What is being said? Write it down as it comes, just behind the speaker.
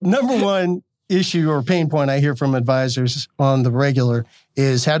number one issue or pain point I hear from advisors on the regular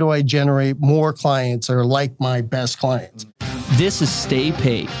is how do I generate more clients or like my best clients? This is Stay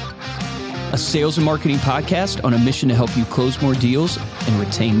Paid, a sales and marketing podcast on a mission to help you close more deals and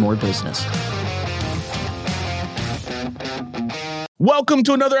retain more business. Welcome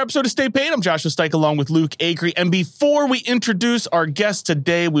to another episode of Stay Paid. I'm Joshua Stike along with Luke Acree. And before we introduce our guest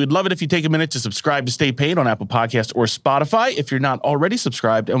today, we would love it if you take a minute to subscribe to Stay Paid on Apple Podcasts or Spotify if you're not already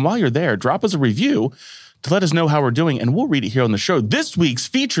subscribed. And while you're there, drop us a review to let us know how we're doing, and we'll read it here on the show. This week's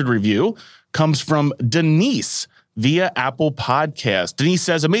featured review comes from Denise via Apple Podcast. Denise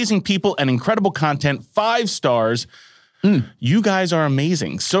says, amazing people and incredible content, 5 stars. You guys are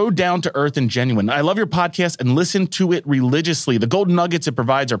amazing. So down to earth and genuine. I love your podcast and listen to it religiously. The golden nuggets it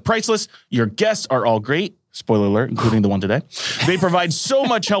provides are priceless. Your guests are all great. Spoiler alert, including the one today. They provide so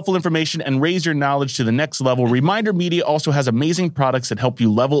much helpful information and raise your knowledge to the next level. Reminder Media also has amazing products that help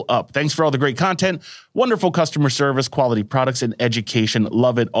you level up. Thanks for all the great content, wonderful customer service, quality products, and education.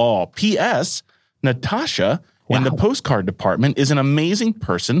 Love it all. P.S. Natasha in the postcard department is an amazing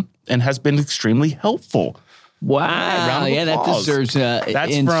person and has been extremely helpful. Wow. Yeah, that deserves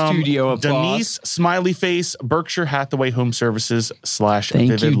That's in-studio from applause. Denise, smiley face, Berkshire Hathaway Home Services / Thank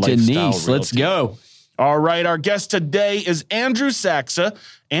Vivid you, Lifestyle Denise. Let's Realty. go. All right, our guest today is Andrew Saxa.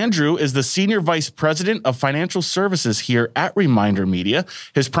 Andrew is the Senior Vice President of Financial Services here at Reminder Media.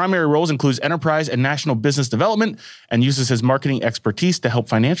 His primary roles includes enterprise and national business development and uses his marketing expertise to help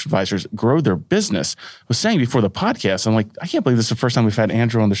financial advisors grow their business. I was saying before the podcast, I'm like, I can't believe this is the first time we've had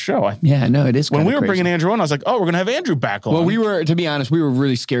Andrew on the show. Yeah, no, it is When we were crazy. bringing Andrew on, I was like, oh, we're going to have Andrew back on. Well, we were, to be honest, we were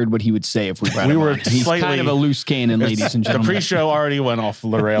really scared what he would say if we brought him on. He's slightly- kind of a loose cannon, ladies and The gentlemen. pre-show already went off the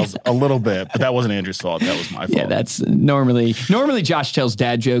rails a little bit, but that wasn't Andrew's fault. That was my fault. Yeah, that's normally Josh tells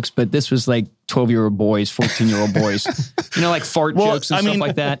dad jokes, but this was like 12-year-old boys, 14-year-old boys, like fart jokes and stuff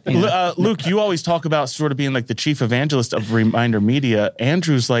like that. You know? Luke, you always talk about sort of being like the chief evangelist of Reminder Media.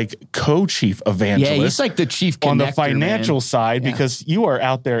 Andrew's like co-chief evangelist. Yeah, he's like the chief connector, on the financial man. side because you are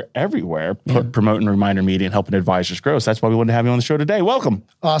out there everywhere promoting Reminder Media and helping advisors grow. So that's why we wanted to have you on the show today. Welcome.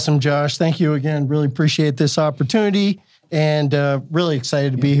 Awesome, Josh. Thank you again. Really appreciate this opportunity and really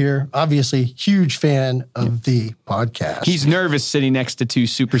excited to be here. Obviously, huge fan of the podcast. He's nervous sitting next to 2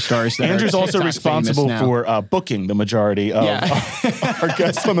 superstars. That Andrew's are also TikTok responsible famous now. for booking the majority of our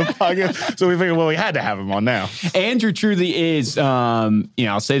guests on the podcast. So we figured, well, we had to have him on now. Andrew truly is,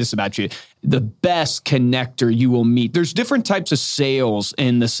 I'll say this about you, the best connector you will meet. There's different types of sales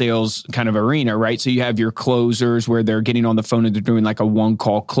in the sales kind of arena, right? So you have your closers where they're getting on the phone and they're doing like a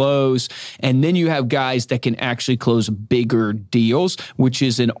one-call close. And then you have guys that can actually close bigger deals, which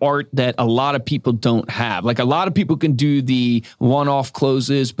is an art that a lot of people don't have. Like a lot of people can do the one-off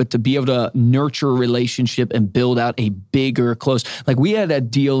closes, but to be able to nurture a relationship and build out a bigger close. Like we had a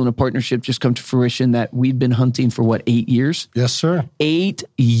deal and a partnership just come to fruition that we'd been hunting for 8 years? Yes, sir. 8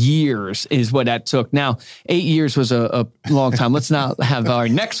 years is what that took. Now, 8 years was a long time. Let's not have our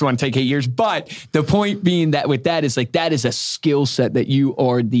next one take 8 years. But the point being that with that is like, that is a skill set that you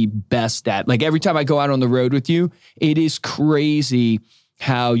are the best at. Like every time I go out on the road with you, it is crazy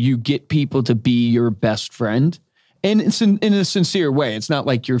how you get people to be your best friend. And it's in a sincere way. It's not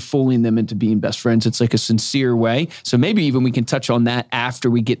like you're fooling them into being best friends. It's like a sincere way. So maybe even we can touch on that after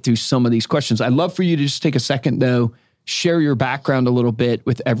we get through some of these questions. I'd love for you to just take a second, though, share your background a little bit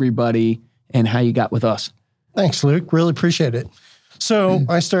with everybody and how you got with us. Thanks, Luke. Really appreciate it. So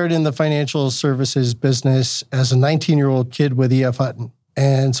I started in the financial services business as a 19-year-old kid with E.F. Hutton.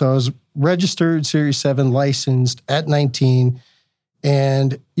 And so I was registered, Series 7, licensed at 19.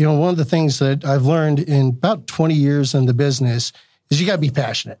 And, one of the things that I've learned in about 20 years in the business is you got to be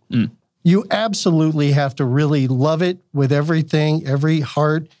passionate. You absolutely have to really love it with everything, every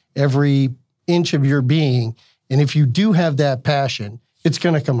heart, every inch of your being. And if you do have that passion, it's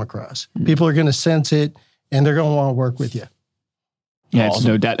going to come across. People are going to sense it, and they're going to want to work with you. Yeah, it's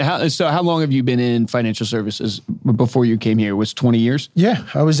no doubt. How long have you been in financial services before you came here? Was 20 years? Yeah,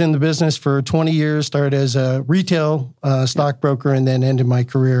 I was in the business for 20 years, started as a retail stockbroker, and then ended my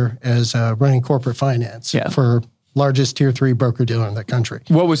career as running corporate finance for largest tier 3 broker-dealer in the country.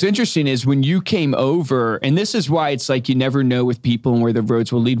 What was interesting is when you came over, and this is why it's like you never know with people and where the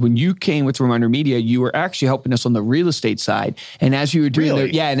roads will lead. When you came with Reminder Media, you were actually helping us on the real estate side. And as you were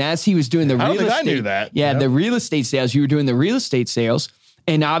doing and as he was doing the real estate. I knew that. Yeah, the real estate sales, you were doing the real estate sales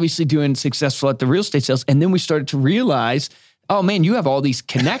and obviously doing successful at the real estate sales. And then we started to realize oh man, you have all these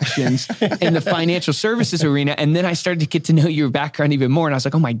connections in the financial services arena. And then I started to get to know your background even more. And I was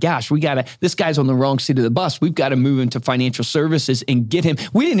like, oh my gosh, this guy's on the wrong seat of the bus. We've got to move into financial services and get him.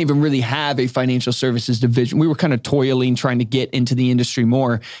 We didn't even really have a financial services division. We were kind of toiling, trying to get into the industry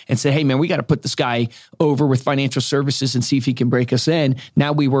more and say, hey man, we got to put this guy over with financial services and see if he can break us in.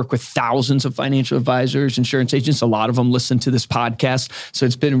 Now we work with thousands of financial advisors, insurance agents. A lot of them listen to this podcast. So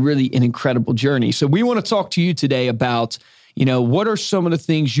it's been really an incredible journey. So we want to talk to you today about, what are some of the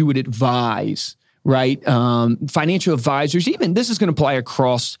things you would advise, right? Financial advisors, even this is going to apply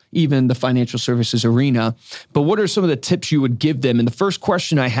across even the financial services arena, but what are some of the tips you would give them? And the first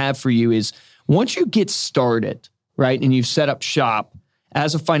question I have for you is, once you get started, right, and you've set up shop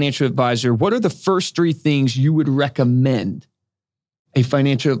as a financial advisor, what are the first 3 things you would recommend a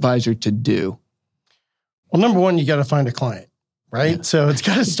financial advisor to do? Well, number one, you got to find a client. Right? Yeah. So it's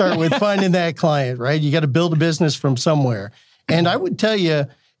got to start with finding that client, right? You got to build a business from somewhere. And I would tell you,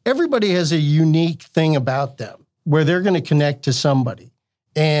 everybody has a unique thing about them where they're going to connect to somebody.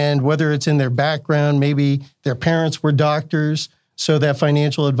 And whether it's in their background, maybe their parents were doctors, so that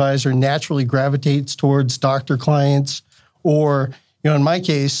financial advisor naturally gravitates towards doctor clients. Or, in my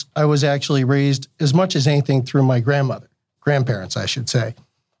case, I was actually raised as much as anything through my grandparents, I should say.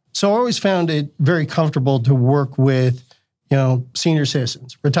 So I always found it very comfortable to work with senior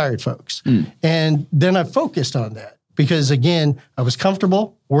citizens, retired folks. And then I focused on that because, again, I was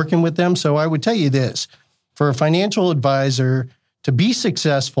comfortable working with them. So I would tell you this, for a financial advisor to be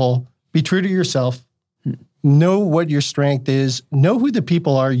successful, be true to yourself, know what your strength is, know who the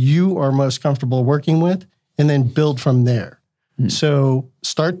people are you are most comfortable working with, and then build from there. So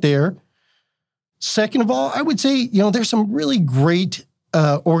start there. Second of all, I would say, there's some really great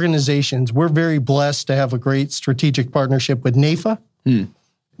organizations. We're very blessed to have a great strategic partnership with NAIFA.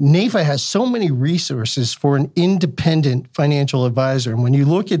 NAIFA has so many resources for an independent financial advisor. And when you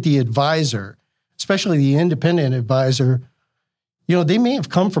look at the advisor, especially the independent advisor, they may have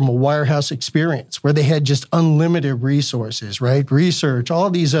come from a wirehouse experience where they had just unlimited resources, right? Research, all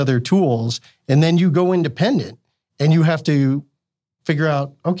these other tools. And then you go independent and you have to figure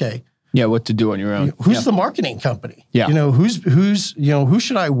out, okay, yeah, what to do on your own. Who's the marketing company? Yeah. Who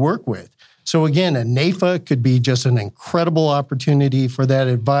should I work with? So again, a NAIFA could be just an incredible opportunity for that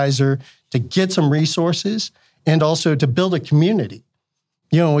advisor to get some resources and also to build a community.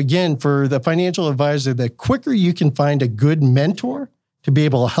 Again, for the financial advisor, the quicker you can find a good mentor to be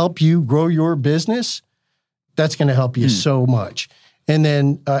able to help you grow your business, that's going to help you so much. And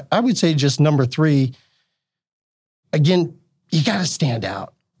then I would say just number 3, again, you got to stand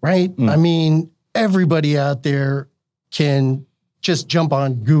out. Right? I mean, everybody out there can just jump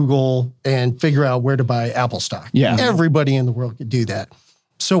on Google and figure out where to buy Apple stock. Yeah. Everybody in the world could do that.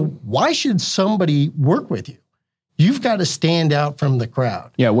 So why should somebody work with you? You've got to stand out from the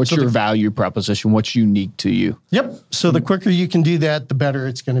crowd. Yeah. What's your value proposition? What's unique to you? Yep. So the quicker you can do that, the better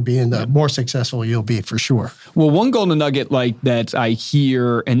it's going to be and the more successful you'll be for sure. Well, one golden nugget like that I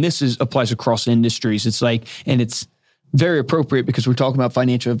hear, and this applies across industries, it's very appropriate because we're talking about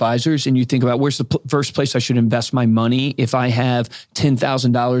financial advisors and you think about where's the first place I should invest my money. If I have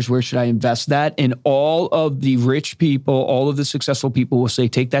 $10,000, where should I invest that? And all of the rich people, all of the successful people will say,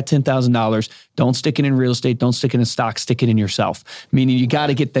 take that $10,000, don't stick it in real estate, don't stick it in stock, stick it in yourself. Meaning you got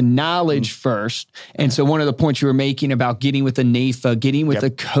to get the knowledge first. And so one of the points you were making about getting with a NAIFA, getting with a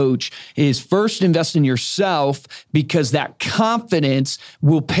coach is first invest in yourself because that confidence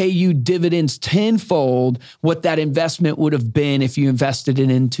will pay you dividends tenfold what that investment would have been if you invested it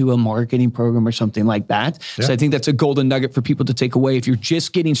into a marketing program or something like that. Yeah. So I think that's a golden nugget for people to take away. If you're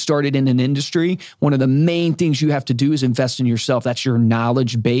just getting started in an industry, one of the main things you have to do is invest in yourself. That's your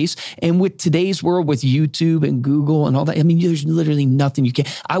knowledge base. And with today's world, with YouTube and Google and all that, I mean, there's literally nothing you can.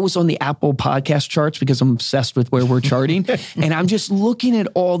 I was on the Apple podcast charts because I'm obsessed with where we're charting. And I'm just looking at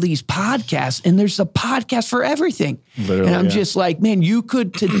all these podcasts and there's a podcast for everything. Literally, and I'm just like, man, you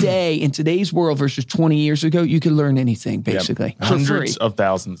could today, in today's world versus 20 years ago, you could learn anything basically. Yep. Hundreds of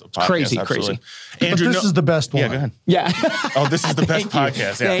thousands of podcasts. Crazy. Andrew, this is the best one. Yeah, go ahead. Yeah. Oh, this is the best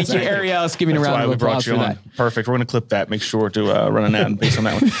podcast. Yeah, thank you, Ariel. Let's give you a round of applause for that. Perfect. We're going to clip that. Make sure to run an ad based on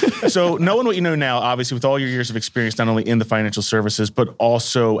that one. So knowing what you know now, obviously with all your years of experience, not only in the financial services, but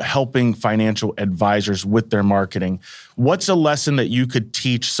also helping financial advisors with their marketing, what's a lesson that you could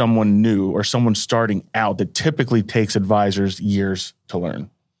teach someone new or someone starting out that typically takes advisors years to learn?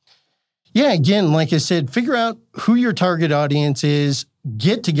 Yeah, again, like I said, figure out who your target audience is,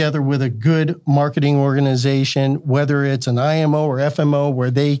 get together with a good marketing organization, whether it's an IMO or FMO, where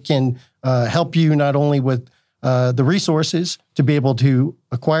they can help you not only with the resources to be able to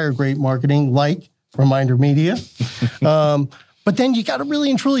acquire great marketing, like Reminder Media. But then you got to really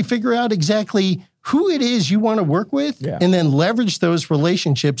and truly figure out exactly who it is you want to work with and then leverage those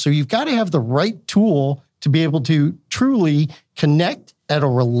relationships. So you've got to have the right tool to be able to truly connect at a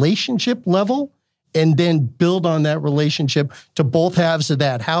relationship level and then build on that relationship to both halves of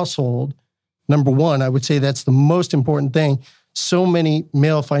that household. Number one, I would say that's the most important thing. So many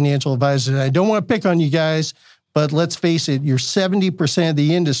male financial advisors, I don't want to pick on you guys, but let's face it, you're 70% of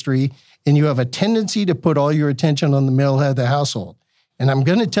the industry and you have a tendency to put all your attention on the male head of the household. And I'm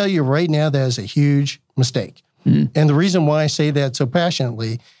going to tell you right now, that is a huge mistake. And the reason why I say that so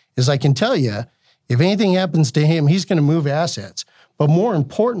passionately is I can tell you, if anything happens to him, he's going to move assets. But more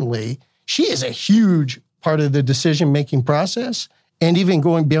importantly, she is a huge part of the decision-making process. And even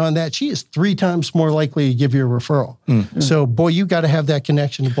going beyond that, she is 3 times more likely to give you a referral. So, boy, you got to have that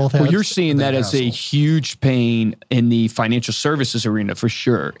connection to both halves. Well, you're seeing that as a huge pain in the financial services arena for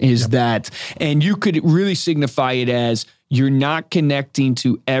sure, is that, and you could really signify it as you're not connecting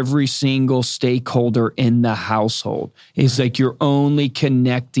to every single stakeholder in the household. It's like you're only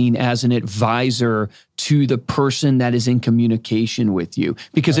connecting as an advisor to the person that is in communication with you,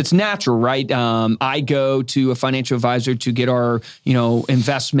 because it's natural, right? I go to a financial advisor to get our,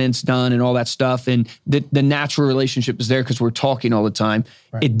 investments done and all that stuff. And the natural relationship is there because we're talking all the time.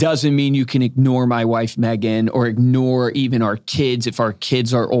 Right. It doesn't mean you can ignore my wife, Megan, or ignore even our kids if our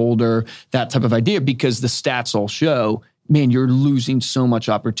kids are older, that type of idea, because the stats all show, man, you're losing so much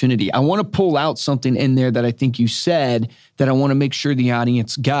opportunity. I want to pull out something in there that I think you said that I want to make sure the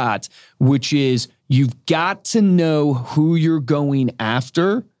audience got, which is you've got to know who you're going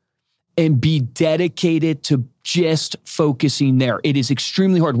after and be dedicated to just focusing there. It is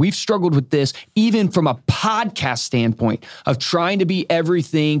extremely hard. We've struggled with this even from a podcast standpoint of trying to be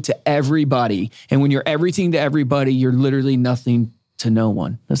everything to everybody. And when you're everything to everybody, you're literally nothing to no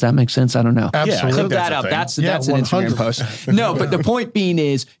one. Does that make sense? I don't know. Absolutely. Clip that up. That's an Instagram post. No, but the point being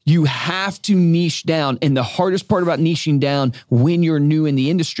is you have to niche down. And the hardest part about niching down when you're new in the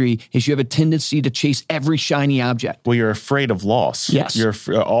industry is you have a tendency to chase every shiny object. Well, you're afraid of loss. Yes.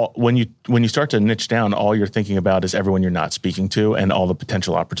 When you start to niche down, all you're thinking about is everyone you're not speaking to and all the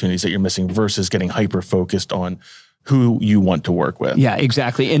potential opportunities that you're missing versus getting hyper-focused on who you want to work with. Yeah,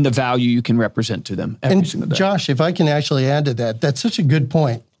 exactly. And the value you can represent to them every single day. Josh, if I can actually add to that, that's such a good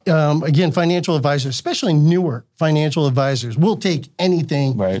point. Again, financial advisors, especially newer financial advisors, will take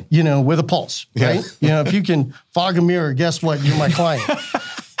anything, right, with a pulse, right? If you can fog a mirror, guess what? You're my client.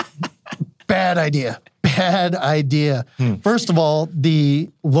 Bad idea. First of all,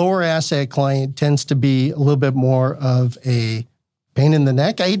 the lower asset client tends to be a little bit more of a pain in the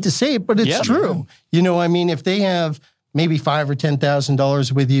neck. I hate to say it, but it's true. If they have maybe $5,000 or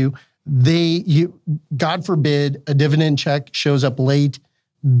 $10,000 with you, God forbid, a dividend check shows up late,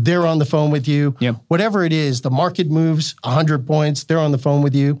 they're on the phone with you. Yep. Whatever it is, the market moves 100 points, they're on the phone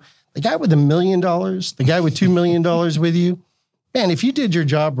with you. The guy with $1 million, the guy with $2 million with you, man, if you did your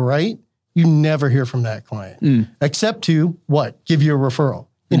job right, you never hear from that client. Except to what? Give you a referral.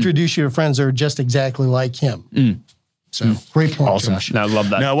 Introduce you to friends that are just exactly like him. So great point, awesome. Josh. No, I love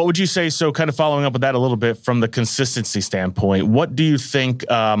that. Now, what would you say, so kind of following up with that a little bit from the consistency standpoint, what do you think,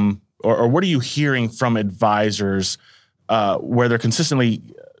 or what are you hearing from advisors where they're consistently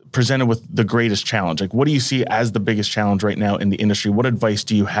presented with the greatest challenge? Like, what do you see as the biggest challenge right now in the industry? What advice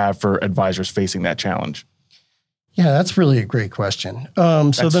do you have for advisors facing that challenge? Yeah, that's really a great question.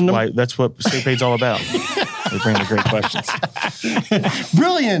 That's what StatePaid's all about. We bring the great questions.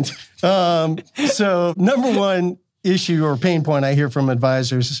 Brilliant. So number one issue or pain point I hear from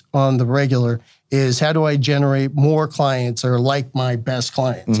advisors on the regular is, how do I generate more clients that are like my best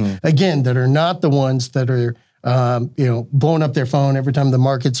clients? Again, that are not the ones that are, blowing up their phone every time the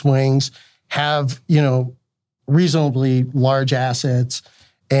market swings, have, reasonably large assets,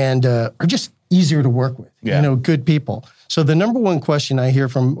 and are just easier to work with, good people. So the number one question I hear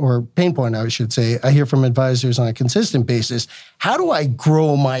from, or pain point I should say, I hear from advisors on a consistent basis, how do I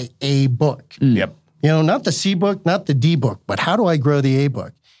grow my A book? Yep. Not the C book, not the D book, but how do I grow the A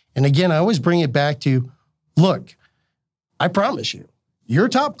book? And again, I always bring it back to, look, I promise you, your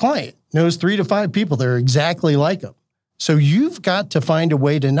top client knows 3 to 5 people that are exactly like them. So you've got to find a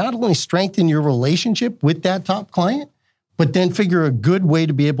way to not only strengthen your relationship with that top client, but then figure a good way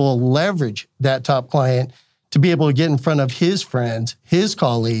to be able to leverage that top client to be able to get in front of his friends, his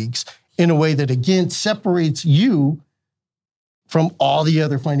colleagues, in a way that, again, separates you from all the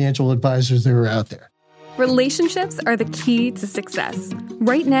other financial advisors that are out there. Relationships are the key to success.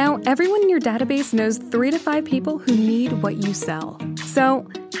 Right now, everyone in your database knows 3 to 5 people who need what you sell. So,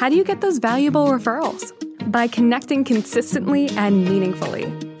 how do you get those valuable referrals? By connecting consistently and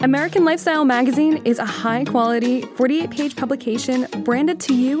meaningfully. American Lifestyle Magazine is a high-quality, 48-page publication branded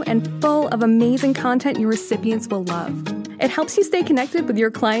to you and full of amazing content your recipients will love. It helps you stay connected with your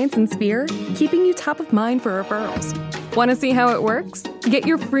clients and sphere, keeping you top of mind for referrals. Want to see how it works? Get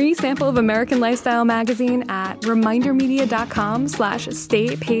your free sample of American Lifestyle Magazine at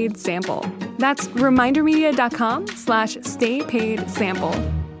remindermedia.com/staypaidsample. That's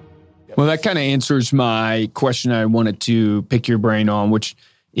remindermedia.com/staypaidsample. Well, that kind of answers my question I wanted to pick your brain on, which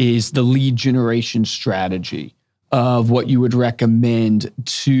is the lead generation strategy of what you would recommend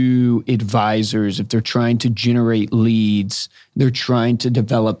to advisors if they're trying to generate leads, they're trying to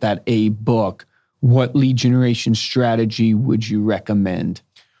develop that A book. What lead generation strategy would you recommend?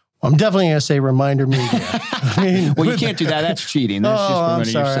 I'm definitely going to say Reminder Media. I mean, well, you can't do that. That's cheating. That's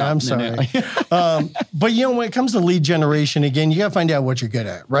just promoting I'm yourself. sorry. But when it comes to lead generation, again, you got to find out what you're good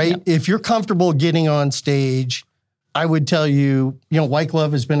at, right? Yeah. If you're comfortable getting on stage, I would tell you, White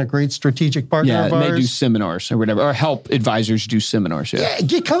Glove has been a great strategic partner of ours. Yeah, they do seminars or whatever, or help advisors do seminars. Yeah,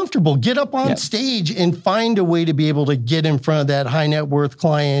 get comfortable. Get up on stage and find a way to be able to get in front of that high net worth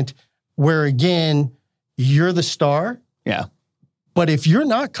client where, again, you're the star. Yeah. But if you're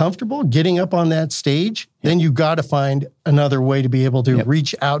not comfortable getting up on that stage, then you got to find another way to be able to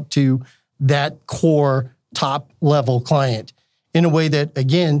reach out to that core top level client in a way that,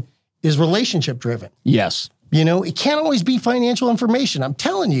 again, is relationship driven. Yes. It can't always be financial information. I'm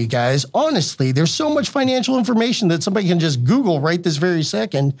telling you guys, honestly, there's so much financial information that somebody can just Google right this very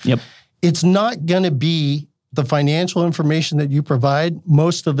second. Yep. It's not going to be the financial information that you provide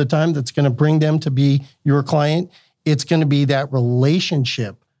most of the time that's going to bring them to be your client. It's going to be that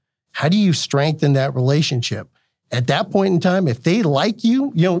relationship. How do you strengthen that relationship? At that point in time, if they like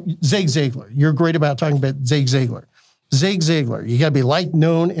you, Zig Ziglar, you're great about talking about Zig Ziglar. Zig Ziglar, you got to be liked,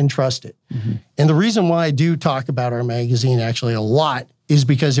 known, and trusted. Mm-hmm. And the reason why I do talk about our magazine actually a lot is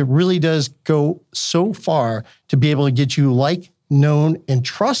because it really does go so far to be able to get you liked, known, and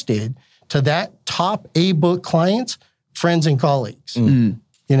trusted to that top A-book clients, friends, and colleagues. Mm-hmm.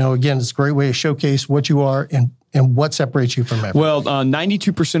 Again, it's a great way to showcase what you are and what separates you from everyone. Well,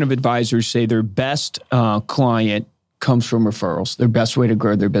 92% of advisors say their best client comes from referrals, their best way to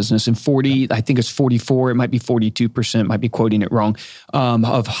grow their business. And 44, it might be 42%, might be quoting it wrong,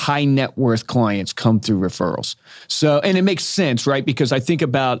 of high net worth clients come through referrals. So, and it makes sense, right? Because I think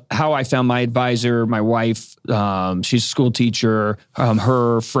about how I found my advisor, my wife, she's a school teacher,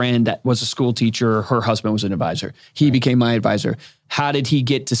 her friend that was a school teacher, her husband was an advisor. He became my advisor. How did he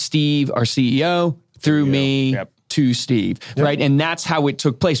get to Steve, our CEO? Through me. Yep. To Steve, right? And that's how it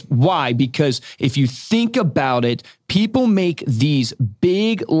took place. Why? Because if you think about it, people make these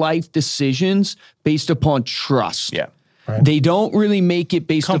big life decisions based upon trust. Yeah. Right. They don't really make it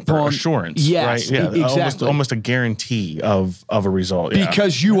based upon assurance. Yes, right? Yeah, exactly. Almost a guarantee of a result. Yeah.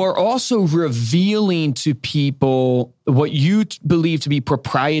 Because you are also revealing to people what you believe to be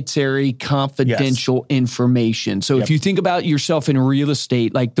proprietary, confidential information. So if you think about yourself in real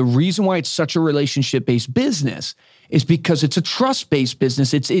estate, like the reason why it's such a relationship-based business is because it's a trust-based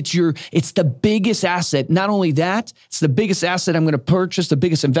business. It's the biggest asset. Not only that, it's the biggest asset I'm going to purchase, the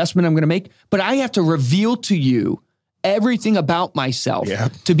biggest investment I'm going to make, but I have to reveal to you everything about myself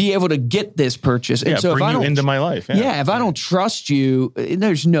to be able to get this purchase. And so bring if I don't, you into my life. if I don't trust you,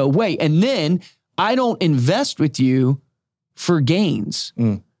 there's no way. And then I don't invest with you for gains.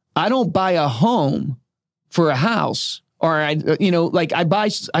 I don't buy a home for a house, or I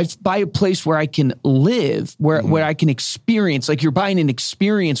buy a place where I can live, where I can experience. Like you're buying an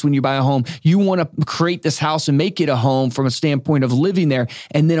experience when you buy a home. You want to create this house and make it a home from a standpoint of living there.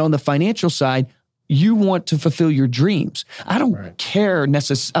 And then on the financial side, you want to fulfill your dreams. I don't care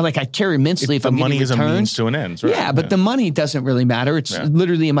necessarily. Like I care immensely if I'm getting returns. The money is a means to an end, right? Yeah, but the money doesn't really matter. It's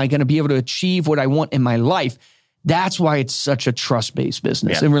literally, am I going to be able to achieve what I want in my life? That's why it's such a trust-based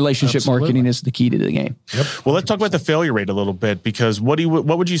business, and relationship marketing is the key to the game. Yep. Well, let's talk about the failure rate a little bit, because what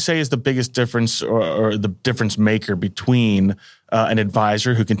would you say is the biggest difference or the difference maker between an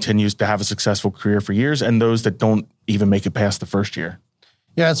advisor who continues to have a successful career for years and those that don't even make it past the first year?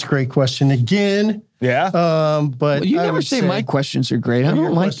 Yeah, that's a great question again. Yeah. But you never say my questions are great. I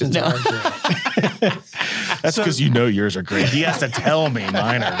don't like them. That's because yours are great. He has to tell me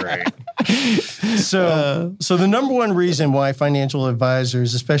mine are great. So the number one reason why financial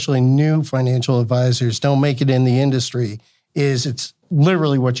advisors, especially new financial advisors, don't make it in the industry is it's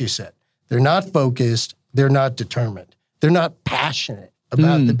literally what you said. They're not focused. They're not determined. They're not passionate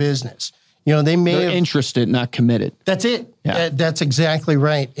about the business. They're interested, not committed. That's it. Yeah. That's exactly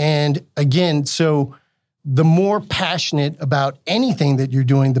right. And again, so the more passionate about anything that you're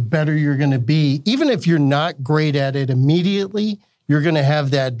doing, the better you're going to be. Even if you're not great at it immediately, you're going to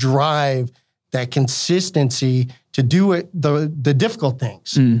have that drive, that consistency to do it, the difficult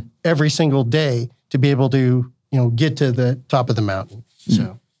things every single day to be able to, get to the top of the mountain.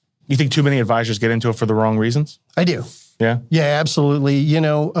 So, you think too many advisors get into it for the wrong reasons? I do. Yeah. Yeah, absolutely.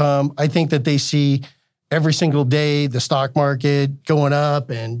 I think that they see every single day the stock market going up,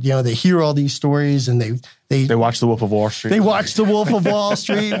 and they hear all these stories, and they watch The Wolf of Wall Street. They watch The Wolf of Wall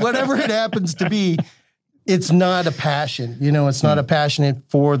Street, whatever it happens to be. It's not a passion. It's not a passion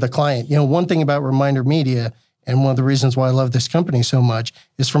for the client. One thing about Reminder Media, and one of the reasons why I love this company so much,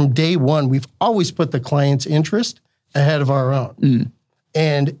 is from day one, we've always put the client's interest ahead of our own.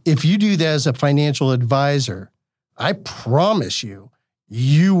 And if you do that as a financial advisor, I promise you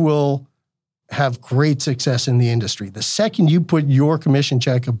will have great success in the industry. The second you put your commission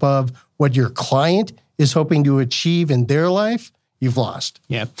check above what your client is hoping to achieve in their life, you've lost.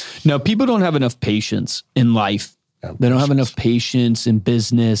 Yeah. No, people don't have enough patience in life. They don't have enough patience in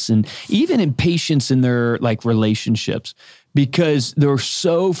business, and even in patience in their relationships, because they're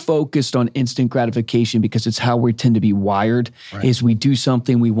so focused on instant gratification, because it's how we tend to be wired, is we do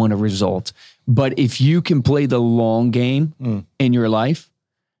something, we want a result. But if you can play the long game in your life,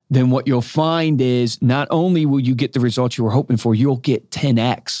 then what you'll find is not only will you get the results you were hoping for, you'll get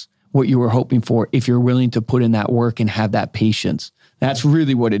 10x what you were hoping for if you're willing to put in that work and have that patience. That's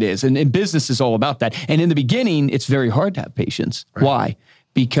really what it is. And business is all about that. And in the beginning, it's very hard to have patience. Right. Why?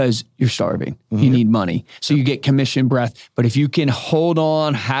 Because you're starving. You need money. So you get commission breath. But if you can hold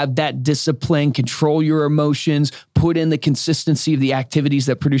on, have that discipline, control your emotions, put in the consistency of the activities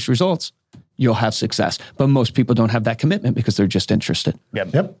that produce results, you'll have success. But most people don't have that commitment because they're just interested. Yep.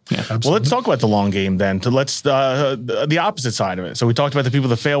 Yeah. Well, let's talk about the long game then. Let's the opposite side of it. So we talked about the people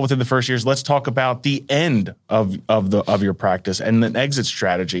that fail within the first years. Let's talk about the end of your practice and an exit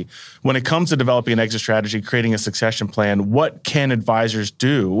strategy. When it comes to developing an exit strategy, creating a succession plan, what can advisors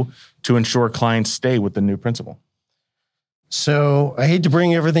do to ensure clients stay with the new principal? So I hate to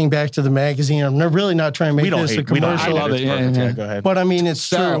bring everything back to the magazine. I'm really not trying to make this a commercial. I love it. Yeah. Go ahead. But I mean, it's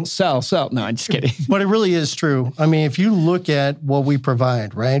true. Sell. No, I'm just kidding. But it really is true. I mean, if you look at what we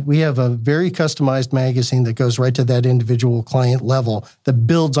provide, right? We have a very customized magazine that goes right to that individual client level that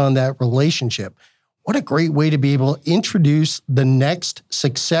builds on that relationship. What a great way to be able to introduce the next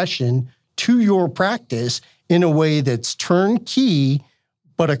succession to your practice in a way that's turnkey,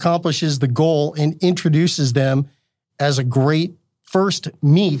 but accomplishes the goal and introduces them as a great first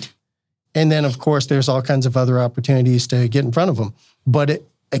meet. And then, of course, there's all kinds of other opportunities to get in front of them. But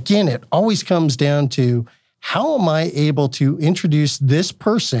it always comes down to, how am I able to introduce this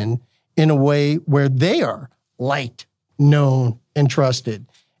person in a way where they are liked, known, and trusted?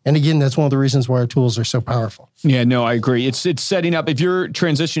 And again, that's one of the reasons why our tools are so powerful. Yeah, no, I agree. It's setting up, if you're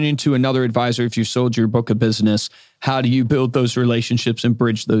transitioning to another advisor, if you sold your book of business, how do you build those relationships and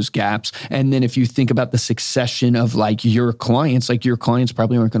bridge those gaps? And then if you think about the succession of your clients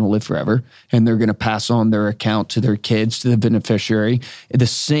probably aren't going to live forever, and they're going to pass on their account to their kids, to the beneficiary. The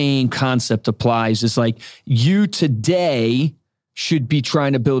same concept applies. It's you today should be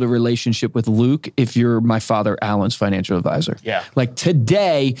trying to build a relationship with Luke if you're my father, Alan's financial advisor. Yeah.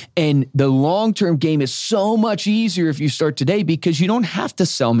 Today, and the long-term game is so much easier if you start today, because you don't have to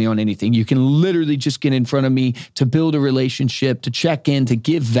sell me on anything. You can literally just get in front of me to build a relationship, to check in, to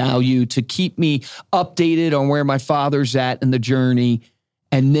give value, to keep me updated on where my father's at in the journey.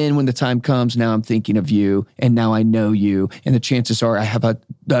 And then when the time comes, now I'm thinking of you, and now I know you, and the chances are I have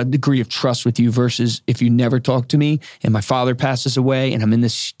a degree of trust with you, versus if you never talk to me and my father passes away and I'm in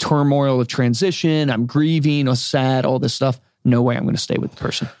this turmoil of transition, I'm grieving or sad, all this stuff. No way I'm going to stay with the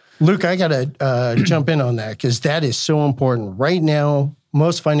person. Luke, I got to jump in on that, because that is so important. Right now,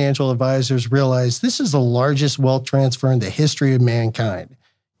 most financial advisors realize this is the largest wealth transfer in the history of mankind.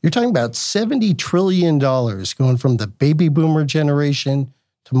 You're talking about $70 trillion going from the baby boomer generation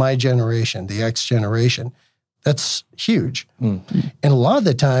to my generation, the X generation. That's huge. And a lot of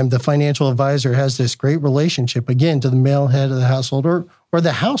the time, the financial advisor has this great relationship, again, to the male head of the household or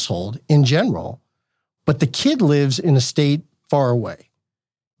the household in general. But the kid lives in a state far away.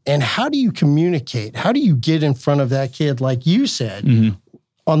 And how do you communicate? How do you get in front of that kid, like you said,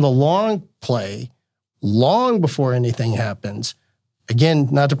 on the long play, long before anything happens? Again,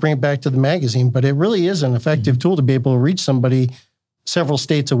 not to bring it back to the magazine, but it really is an effective tool to be able to reach somebody several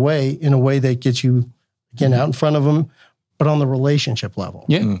states away in a way that gets you, again, out in front of them, but on the relationship level,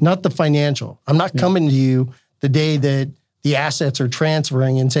 not the financial. I'm not coming to you the day that the assets are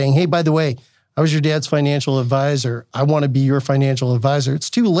transferring and saying, hey, by the way, I was your dad's financial advisor. I want to be your financial advisor. It's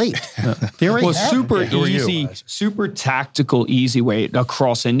too late. They already have super it. who are you? easy, super tactical, easy way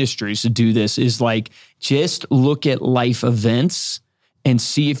across industries to do this is like just look at life events and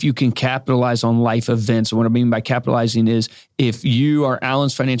see if you can capitalize on life events. And what I mean by capitalizing is if you are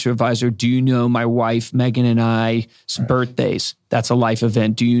Alan's financial advisor, do you know my wife, Megan, and I's birthdays? That's a life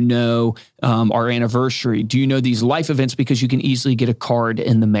event. Do you know our anniversary? Do you know these life events? Because you can easily get a card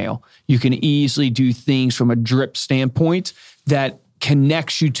in the mail. You can easily do things from a drip standpoint that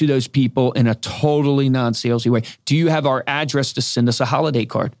connects you to those people in a totally non-salesy way. Do you have our address to send us a holiday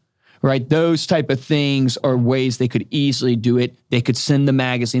card? Right? Those type of things are ways they could easily do it. They could send the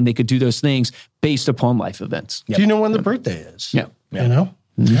magazine. They could do those things based upon life events. Do you know when the birthday is? Yeah. You know?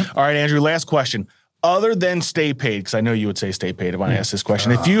 All right, Andrew, last question. Other than Stay Paid, because I know you would say Stay Paid if I asked this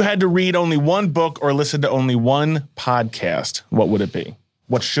question. If you had to read only one book or listen to only one podcast, what would it be?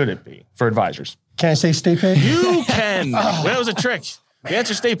 What should it be for advisors? Can I say stay paid? You can. Well, that was a trick. The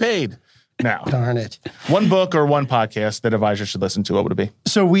answer, Stay Paid. Now, Darn it. one book or one podcast that advisors should listen to, what would it be?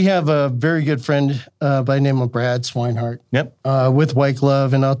 So we have a very good friend by the name of Brad Swinehart. Yep. With White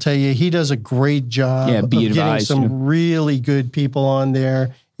Glove, and I'll tell you, he does a great job of Be getting Advised, some really good people on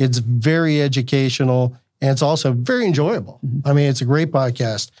there. It's very educational, and it's also very enjoyable. I mean, it's a great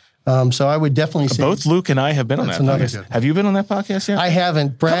podcast. So I would definitely say Both Luke and I have been on that another podcast. good one. Have you been on that podcast yet? I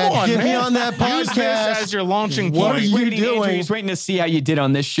haven't. Brad, Come on, get me man. on that Use this podcast. as your launching What point. are you Waiting, Andrew, doing? he's waiting to see how you did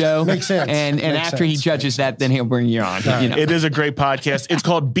on this show. Makes sense. And Makes after he sense. judges that, then he'll bring you on. You know. It is a great podcast. It's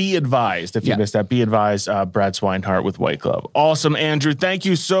called Be Advised. If you Yeah. missed that, Be Advised, Brad Swinehart with White Glove. Awesome, Andrew. Thank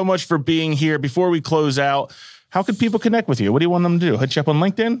you so much for being here. Before we close out, how could people connect with you? What do you want them to do? Hit you up on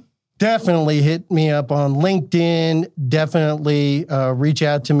LinkedIn? Definitely hit me up on LinkedIn. Definitely reach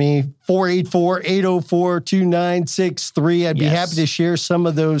out to me, 484-804-2963. I'd be Yes. happy to share some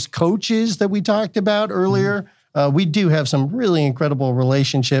of those coaches that we talked about earlier. We do have some really incredible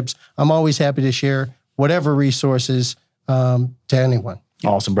relationships. I'm always happy to share whatever resources to anyone.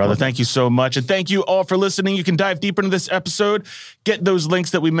 Awesome, brother. Thank you so much. And thank you all for listening. You can dive deeper into this episode, get those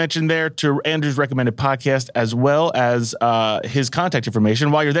links that we mentioned there to Andrew's recommended podcast, as well as his contact information.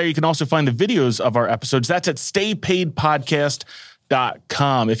 While you're there, you can also find the videos of our episodes. That's at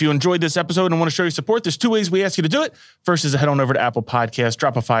staypaidpodcast.com. If you enjoyed this episode and want to show your support, there's two ways we ask you to do it. First is to head on over to Apple Podcasts,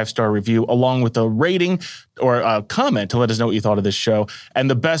 drop a 5-star review along with a rating or a comment to let us know what you thought of this show. And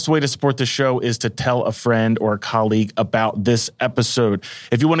the best way to support the show is to tell a friend or a colleague about this episode.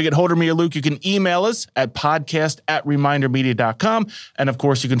 If you want to get hold of me or Luke, you can email us at podcast@remindermedia.com. And of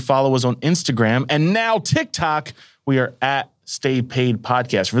course, you can follow us on Instagram and now TikTok. We are at Stay Paid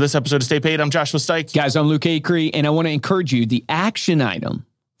Podcast. For this episode of Stay Paid, I'm Joshua Stike. Guys, I'm Luke Acree, and I want to encourage you. The action item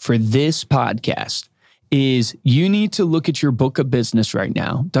for this podcast is you need to look at your book of business right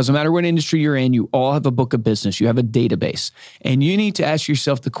now. Doesn't matter what industry you're in, you all have a book of business. You have a database. And you need to ask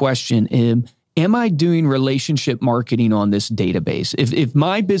yourself the question, am I doing relationship marketing on this database? If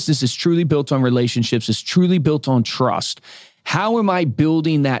my business is truly built on relationships, is truly built on trust, how am I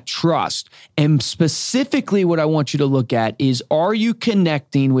building that trust? And specifically what I want you to look at is, are you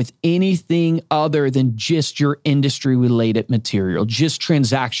connecting with anything other than just your industry-related material, just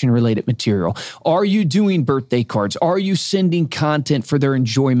transaction-related material? Are you doing birthday cards? Are you sending content for their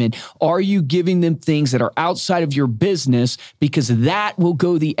enjoyment? Are you giving them things that are outside of your business? Because that will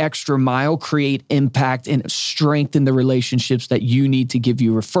go the extra mile, create impact, and strengthen the relationships that you need to give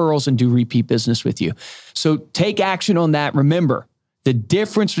you referrals and do repeat business with you. So take action on that. Remember, the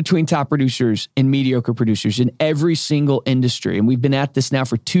difference between top producers and mediocre producers in every single industry, and we've been at this now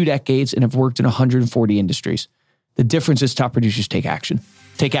for 2 decades and have worked in 140 industries. The difference is top producers take action.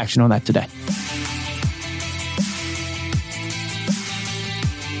 Take action on that today.